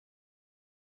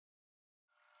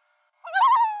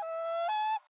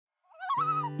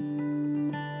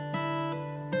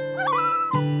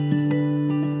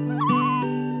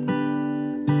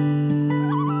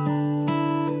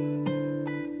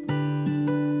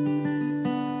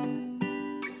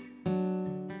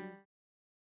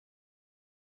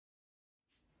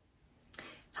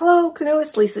Hello,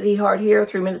 canoeist Lisa DeHart here,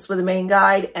 3 Minutes with a Maine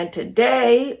Guide, and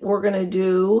today we're going to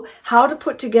do how to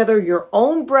put together your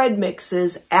own bread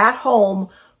mixes at home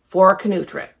for a canoe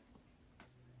trip.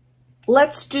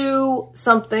 Let's do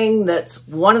something that's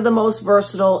one of the most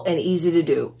versatile and easy to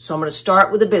do. So I'm going to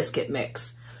start with a biscuit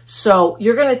mix. So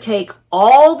you're going to take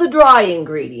all the dry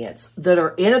ingredients that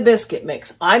are in a biscuit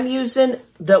mix. I'm using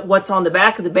what's on the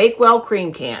back of the Bakewell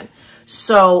cream can.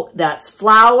 So that's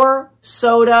flour,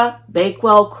 soda,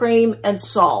 Bakewell cream, and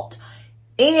salt,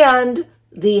 and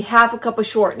the half a cup of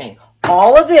shortening.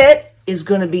 All of it is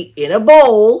going to be in a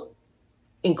bowl,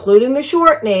 including the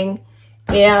shortening,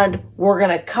 and we're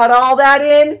going to cut all that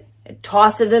in and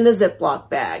toss it in a Ziploc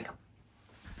bag.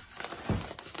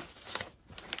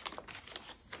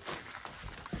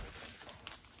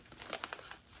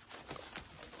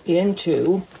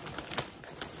 Into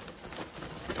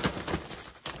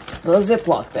the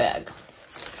Ziploc bag.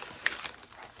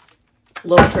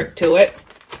 Little trick to it.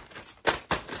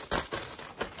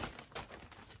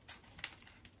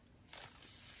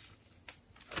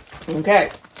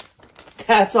 Okay,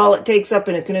 that's all it takes up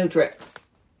in a canoe trip.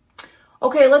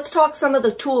 Okay, let's talk some of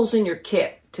the tools in your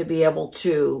kit to be able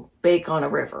to bake on a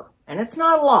river. And it's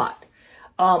not a lot.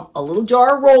 A little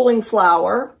jar of rolling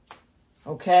flour,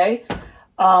 okay?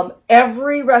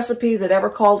 Every recipe that ever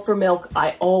called for milk,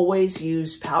 I always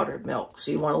use powdered milk. So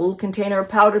you want a little container of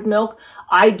powdered milk.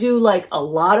 I do like a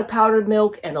lot of powdered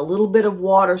milk and a little bit of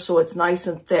water so it's nice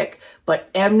and thick. But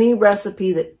any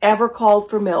recipe that ever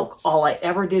called for milk, all I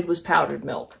ever did was powdered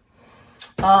milk.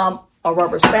 A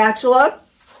rubber spatula,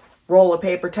 roll of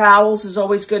paper towels is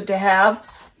always good to have.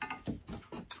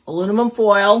 Aluminum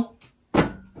foil,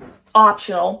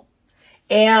 optional,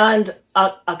 and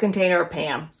a container of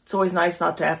Pam. It's always nice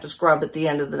not to have to scrub at the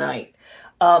end of the night.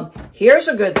 Here's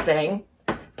a good thing.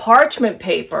 Parchment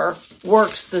paper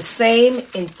works the same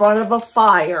in front of a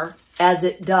fire as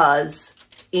it does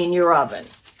in your oven.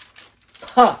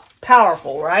 Huh,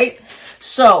 powerful, right?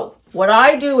 So what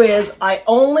I do is I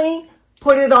only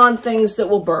put it on things that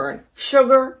will burn.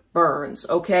 Sugar burns,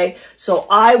 okay? So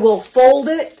I will fold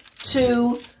it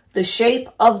to the shape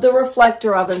of the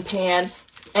reflector oven pan,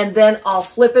 and then I'll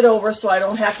flip it over so I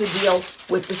don't have to deal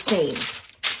with the seam.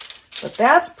 But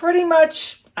that's pretty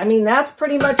much, that's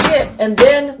pretty much it. And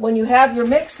then when you have your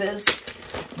mixes,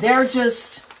 they're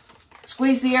just,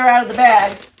 squeeze the air out of the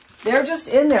bag, they're just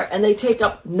in there and they take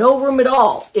up no room at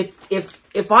all.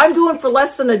 If I'm doing for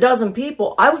less than a dozen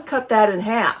people, I would cut that in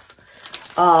half.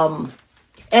 And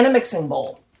a mixing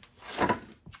bowl.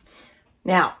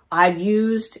 Now, I've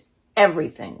used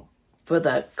everything for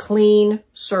the clean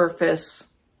surface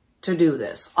to do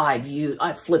this.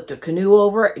 I flipped a canoe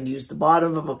over and used the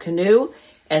bottom of a canoe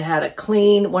and had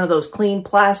one of those clean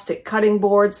plastic cutting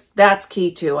boards. That's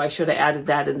key too. I should have added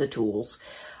that in the tools.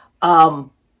 But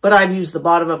I've used the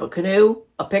bottom of a canoe,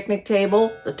 a picnic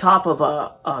table, the top of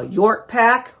a York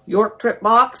trip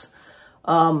box,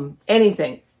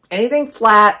 anything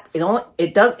flat. It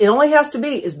only has to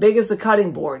be as big as the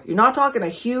cutting board. You're not talking a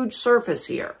huge surface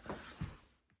here.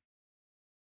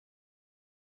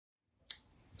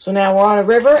 So now we're on a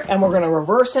river and we're going to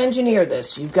reverse engineer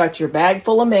this. You've got your bag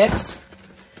full of mix.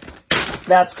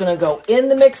 That's going to go in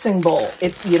the mixing bowl.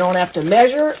 You don't have to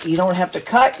measure, you don't have to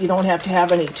cut, you don't have to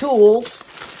have any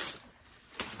tools.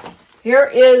 Here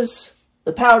is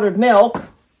the powdered milk.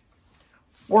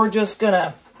 We're just going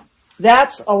to,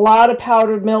 that's a lot of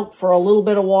powdered milk for a little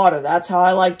bit of water. That's how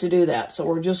I like to do that. So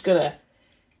we're just going to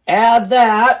add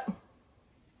that.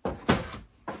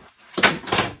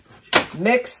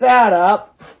 Mix that up.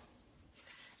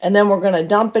 And then we're going to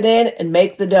dump it in and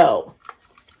make the dough.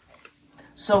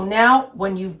 So now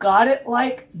when you've got it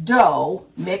like dough,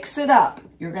 mix it up.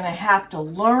 You're going to have to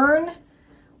learn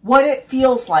what it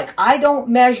feels like. I don't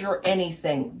measure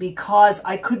anything because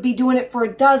I could be doing it for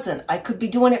a dozen. I could be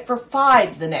doing it for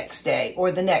 5 the next day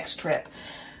or the next trip.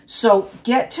 So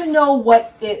get to know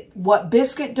what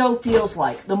biscuit dough feels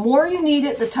like. The more you knead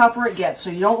it, the tougher it gets. So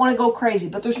you don't want to go crazy.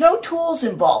 But there's no tools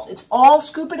involved. It's all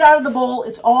scoop it out of the bowl.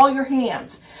 It's all your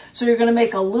hands. So you're going to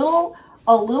make a little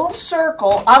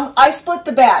circle. I split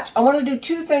the batch. I want to do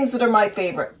 2 things that are my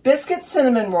favorite: biscuit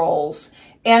cinnamon rolls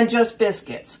and just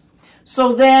biscuits.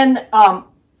 So then,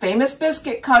 famous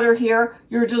biscuit cutter here.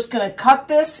 You're just going to cut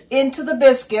this into the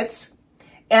biscuits,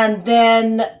 and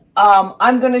then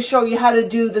I'm going to show you how to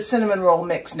do the cinnamon roll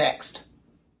mix next.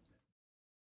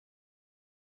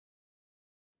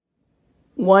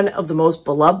 One of the most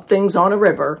beloved things on a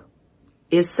river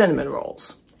is cinnamon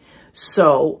rolls.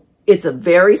 So it's a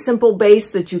very simple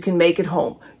base that you can make at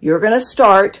home. You're going to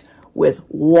start with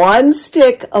 1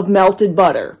 stick of melted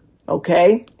butter,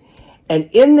 okay? And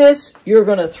in this, you're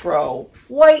going to throw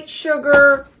white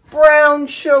sugar, brown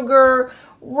sugar,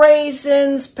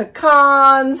 raisins,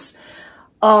 pecans,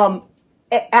 dried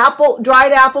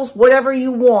apples, whatever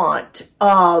you want.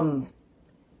 And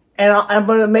I'm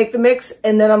going to make the mix,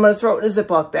 and then I'm going to throw it in a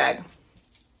Ziploc bag.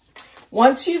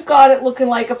 Once you've got it looking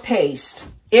like a paste,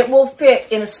 it will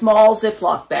fit in a small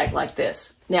Ziploc bag like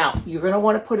this. Now, you're going to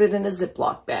want to put it in a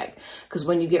Ziploc bag because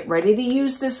when you get ready to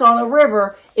use this on a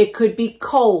river, it could be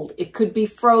cold. It could be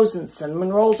frozen.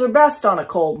 Cinnamon rolls are best on a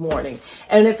cold morning.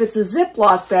 And if it's a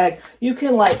Ziploc bag, you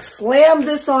can like slam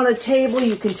this on a table.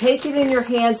 You can take it in your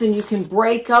hands and you can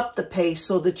break up the paste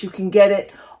so that you can get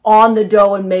it on the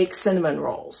dough and make cinnamon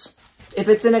rolls. If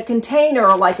it's in a container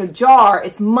or like a jar,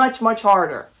 it's much, much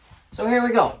harder. So here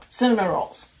we go, cinnamon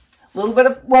rolls. A little bit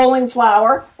of rolling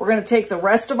flour. We're going to take the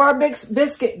rest of our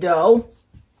biscuit dough.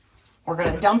 We're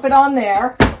going to dump it on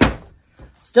there.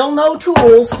 Still no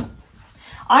tools.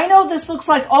 I know this looks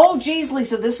like, oh, geez,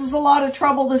 Lisa, this is a lot of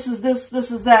trouble. This is this,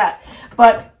 this is that.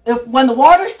 But when the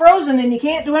water's frozen and you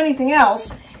can't do anything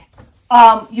else,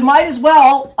 you might as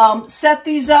well set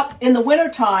these up in the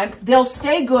wintertime. They'll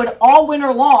stay good all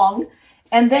winter long.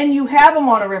 And then you have them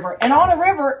on a river. And on a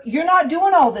river, you're not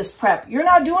doing all this prep. You're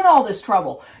not doing all this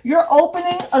trouble. You're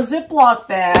opening a Ziploc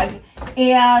bag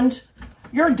and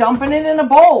you're dumping it in a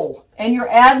bowl. And you're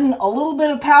adding a little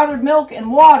bit of powdered milk and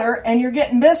water and you're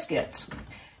getting biscuits.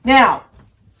 Now,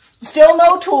 still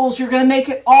no tools. You're going to make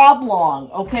it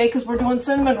oblong, okay? Because we're doing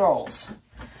cinnamon rolls.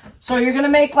 So you're going to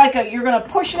make you're going to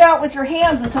push it out with your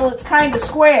hands until it's kind of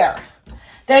square.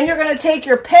 Then you're going to take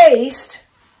your paste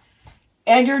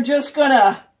and you're just going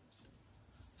to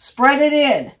spread it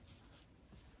in.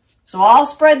 So I'll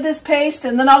spread this paste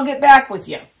and then I'll get back with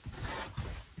you.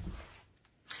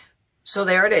 So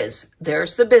there it is.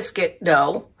 There's the biscuit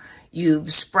dough.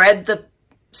 You've spread the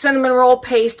cinnamon roll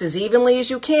paste as evenly as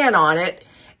you can on it.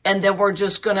 And then we're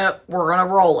going to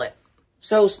roll it.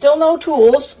 So still no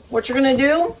tools. What you're going to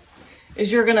do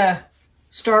is you're going to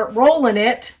start rolling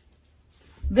it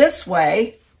this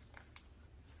way.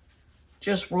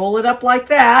 Just roll it up like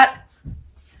that.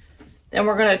 Then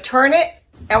we're going to turn it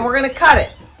and we're going to cut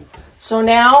it. So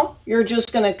now you're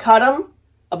just going to cut them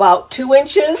about 2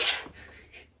 inches.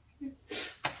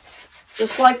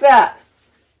 Just like that.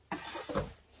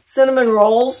 Cinnamon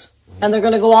rolls. And they're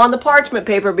going to go on the parchment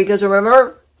paper because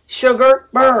remember, sugar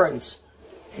burns.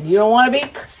 And you don't want to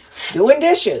be doing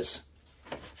dishes.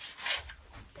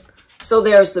 So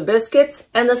there's the biscuits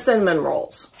and the cinnamon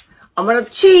rolls. I'm going to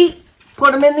cheat.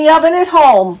 Put them in the oven at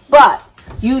home, but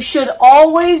you should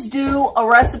always do a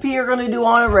recipe you're going to do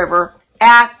on a river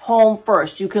at home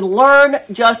first. You can learn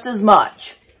just as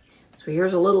much. So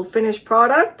here's a little finished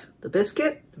product, the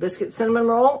biscuit cinnamon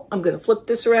roll. I'm going to flip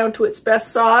this around to its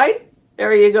best side.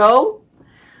 There you go.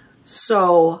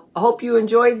 So I hope you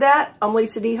enjoyed that. I'm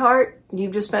Lisa DeHart, and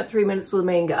you've just spent 3 minutes with a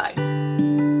Maine Guide.